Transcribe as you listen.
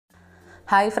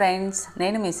Hi friends,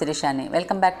 నేను మీ శిరీషాని.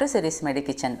 Welcome back to series medi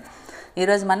kitchen.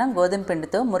 ఈరోజు మనం గోధుమ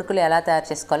పిండితో మురుకులు ఎలా తయారు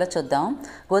చేసుకోవాలో చూద్దాం.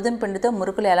 గోధుమ పిండితో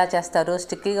మురుకులు ఎలా చేస్తారు,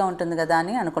 స్టిక్కీగా ఉంటుంది కదా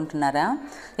అని అనుకుంటున్నారా?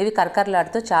 ఇవి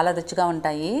కరకరలాడుతూ చాలా రుచిగా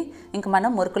ఉంటాయి. ఇంక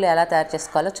మనం మురుకులు ఎలా తయారు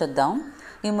చేసుకోవాలో చూద్దాం.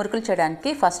 ఈ మురుకులు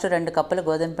చేయడానికి ఫస్ట్ 2 కప్పుల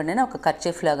గోధుమ పిండిని ఒక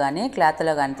కర్చీఫ్లో కానీ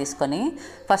క్లాత్లో కానీ తీసుకొని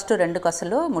ఫస్ట్ 2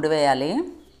 కొసలు ముడివేయాలి.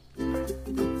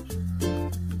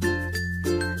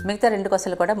 మిగతా 2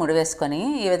 కొసలు కూడా ముడివేసుకొని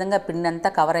ఈ విధంగా పిండి అంతా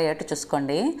కవర్ అయ్యేట్టు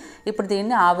చూసుకోండి. ఇప్పుడు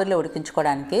దీన్ని ఆవిరిలో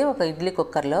ఉడికించుకోవడానికి ఒక ఇడ్లీ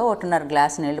కుక్కర్లో 1.5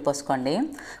 గ్లాస్ నీళ్లు పోసుకోండి.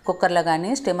 కుక్కర్లో కానీ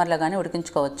స్టీమర్లో కానీ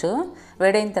ఉడికించుకోవచ్చు.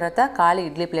 వేడైన తర్వాత ఖాళీ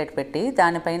ఇడ్లీ ప్లేట్ పెట్టి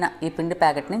దానిపైన ఈ పిండి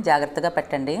ప్యాకెట్ని జాగ్రత్తగా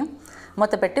పెట్టండి.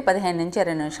 మూత పెట్టి 15 నుంచి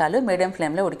 20 నిమిషాలు మీడియం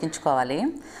ఫ్లేమ్లో ఉడికించుకోవాలి.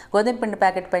 గోధుమ పిండి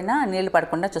ప్యాకెట్ పైన నీళ్లు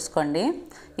పడకుండా చూసుకోండి.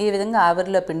 ఈ విధంగా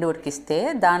ఆవిరిలో పిండి ఉడికిస్తే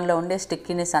దానిలో ఉండే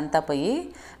స్టిక్కీనెస్ అంతా పోయి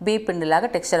బియ్య పిండిలాగా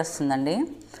టెక్స్చర్ వస్తుందండి.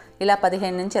 ఇలా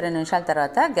 15 నుంచి 20 నిమిషాల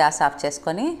తర్వాత గ్యాస్ ఆఫ్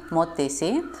చేసుకొని మూత తీసి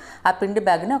ఆ పిండి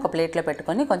బ్యాగ్ని ఒక ప్లేట్లో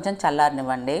పెట్టుకొని కొంచెం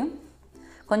చల్లారనివ్వండి.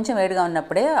 కొంచెం వేడిగా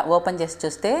ఉన్నప్పుడే ఓపెన్ చేసి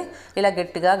చూస్తే ఇలా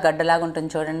గట్టిగా గడ్డలాగా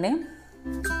ఉంటుంది చూడండి.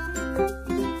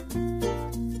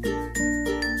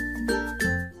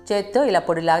 చేతితో ఇలా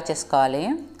పొడిలాగా చేసుకోవాలి.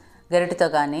 గరిటెతో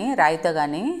కానీ రాయితో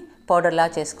కానీ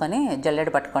పౌడర్లాగా చేసుకొని జల్లెడ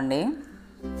పట్టుకోండి.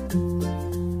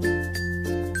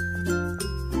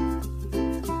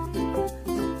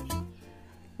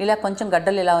 ఇలా కొంచెం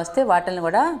గడ్డలు ఇలా వస్తే వాటిని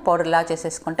కూడా పౌడర్లా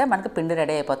చేసేసుకుంటే మనకు పిండి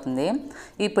రెడీ అయిపోతుంది.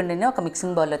 ఈ పిండిని ఒక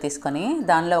మిక్సింగ్ బౌల్లో తీసుకొని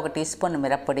దానిలో 1 టీ స్పూన్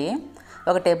మిరప్పొడి,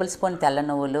 1 టేబుల్ స్పూన్ తెల్ల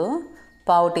నువ్వులు,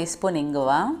 1/2 టీ స్పూన్ ఇంగువ,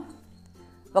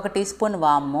 1 టీ స్పూన్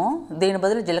వాము, దీని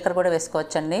బదులు జీలకర్ర కూడా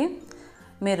వేసుకోవచ్చండి.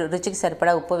 మీరు రుచికి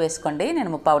సరిపడా ఉప్పు వేసుకోండి.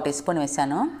 నేను 1/2 టీ స్పూన్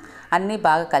వేసాను. అన్నీ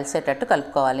బాగా కలిసేటట్టు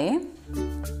కలుపుకోవాలి.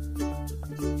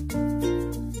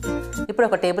 ఇప్పుడు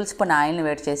 1 టేబుల్ స్పూన్ ఆయిల్ని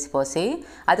వేడి చేసి పోసి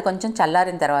అది కొంచెం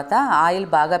చల్లారిన తర్వాత ఆయిల్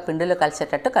బాగా పిండిలో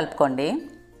కలిసేటట్టు కలుపుకోండి.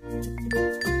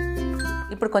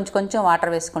 ఇప్పుడు కొంచెం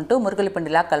వాటర్ వేసుకుంటూ మురుకుల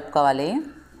పిండిలా కలుపుకోవాలి.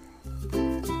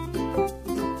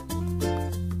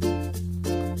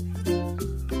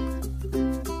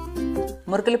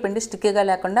 మురుకుల పిండి స్టిక్కీగా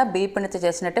లేకుండా బియ్య పిండితో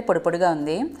చేసినట్టే పొడి పొడిగా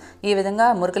ఉంది. ఈ విధంగా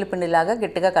మురుకుల పిండిలాగా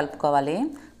గట్టిగా కలుపుకోవాలి.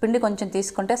 పిండి కొంచెం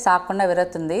తీసుకుంటే సాగకుండా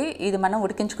విరుగుతుంది. ఇది మనం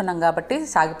ఉడికించుకున్నాం కాబట్టి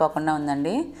సాగిపోకుండా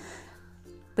ఉందండి.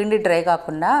 పిండి డ్రై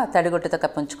కాకుండా తడిగుడ్డతో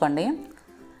కప్పించుకోండి.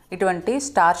 ఇటువంటి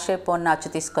స్టార్ షేప్ ఉన్న అచ్చు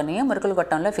తీసుకొని మురుకుల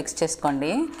గొట్టంలో ఫిక్స్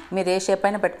చేసుకోండి. మీరు ఏ షేప్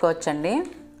అయినా పెట్టుకోవచ్చండి.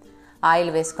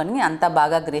 ఆయిల్ వేసుకొని అంతా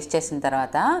బాగా గ్రీస్ చేసిన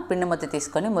తర్వాత పిండి ముద్ద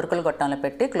తీసుకొని మురుకుల గొట్టంలో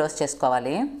పెట్టి క్లోజ్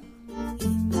చేసుకోవాలి.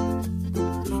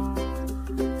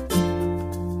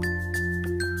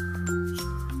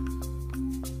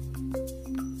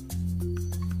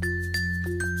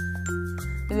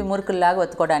 ఇవి మురుకుల్లాగా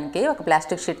ఒత్తుకోవడానికి ఒక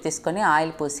ప్లాస్టిక్ షీట్ తీసుకొని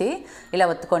ఆయిల్ పూసి ఇలా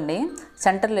ఒత్తుకోండి.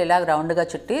 సెంటర్లో ఇలా రౌండ్గా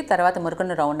చుట్టి తర్వాత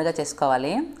మురుకును రౌండ్గా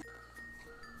చేసుకోవాలి.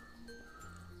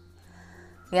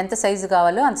 ఎంత సైజు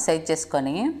కావాలో అంత సైజు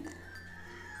చేసుకొని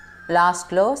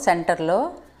లాస్ట్లో సెంటర్లో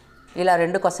ఇలా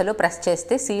 2 కొసలు ప్రెస్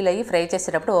చేస్తే సీల్ అయ్యి ఫ్రై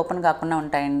చేసేటప్పుడు ఓపెన్ కాకుండా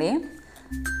ఉంటాయండి.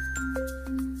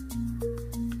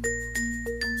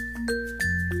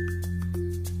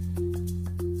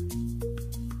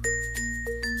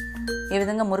 ఈ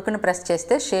విధంగా మురుకును ప్రెస్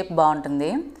చేస్తే షేప్ బాగుంటుంది.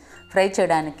 ఫ్రై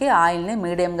చేయడానికి ఆయిల్ని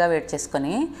మీడియంగా వేడి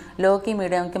చేసుకొని లోకి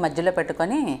మీడియంకి మధ్యలో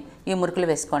పెట్టుకొని ఈ మురుకులు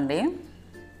వేసుకోండి.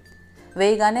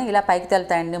 వేయగానే ఇలా పైకి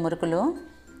తేలుతాయండి మురుకులు.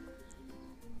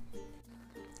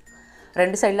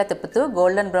 2 సైడ్లా తిప్పుతూ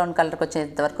గోల్డెన్ బ్రౌన్ కలర్కి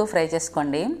వచ్చేంత వరకు ఫ్రై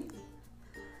చేసుకోండి.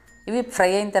 ఇవి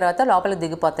ఫ్రై అయిన తర్వాత లోపలికి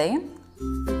దిగిపోతాయి.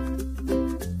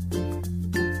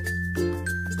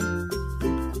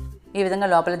 ఈ విధంగా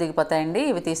లోపల దిగిపోతాయండి.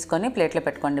 ఇవి తీసుకొని ప్లేట్లో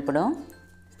పెట్టుకోండి. ఇప్పుడు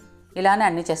ఇలానే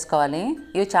అన్నీ చేసుకోవాలి.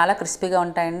 ఇవి చాలా క్రిస్పీగా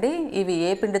ఉంటాయండి. ఇవి ఏ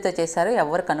పిండితో చేశారో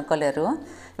ఎవరు కనుక్కోలేరు.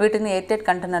 వీటిని ఎయిర్ టైట్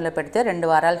కంటైనర్లో పెడితే 2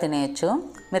 వారాలు తినేయచ్చు.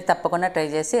 మీరు తప్పకుండా ట్రై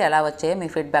చేసి ఎలా వచ్చాయో మీ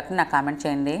ఫీడ్బ్యాక్ని నాకు కామెంట్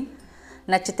చేయండి.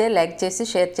 నచ్చితే లైక్ చేసి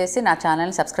షేర్ చేసి నా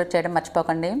ఛానల్ని సబ్స్క్రైబ్ చేయడం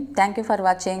మర్చిపోకండి. Thank you for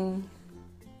watching.